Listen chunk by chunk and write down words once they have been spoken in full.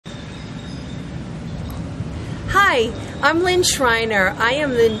Hi, I'm Lynn Schreiner. I am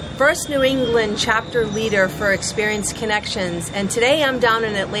the first New England chapter leader for Experience Connections, and today I'm down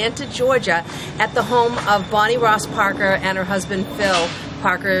in Atlanta, Georgia at the home of Bonnie Ross Parker and her husband Phil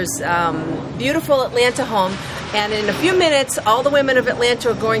Parker's beautiful Atlanta home. And in a few minutes, all the women of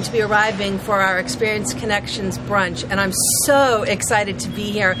Atlanta are going to be arriving for our Experience Connections brunch, and I'm so excited to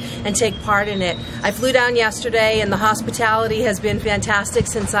be here and take part in it. I flew down yesterday, and the hospitality has been fantastic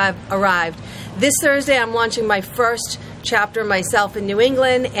since I've arrived. This Thursday, I'm launching my first chapter myself in New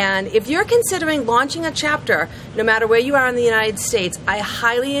England, and if you're considering launching a chapter, no matter where you are in the United States, I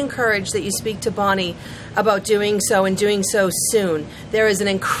highly encourage that you speak to Bonnie about doing so, and doing so soon. There is an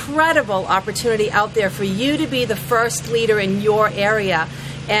incredible opportunity out there for you to be the first leader in your area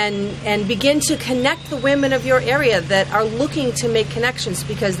and begin to connect the women of your area that are looking to make connections,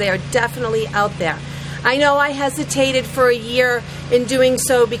 because they are definitely out there. I know I hesitated for a year in doing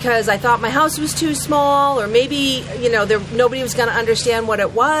so because I thought my house was too small, or maybe, nobody was going to understand what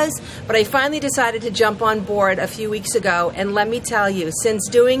it was, but I finally decided to jump on board a few weeks ago, and let me tell you, since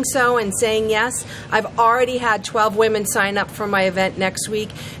doing so and saying yes, I've already had 12 women sign up for my event next week,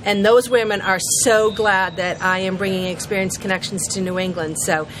 and those women are so glad that I am bringing Experience Connections to New England.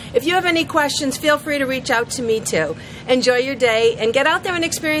 So if you have any questions, feel free to reach out to me too. Enjoy your day and get out there and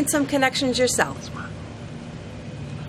experience some connections yourself.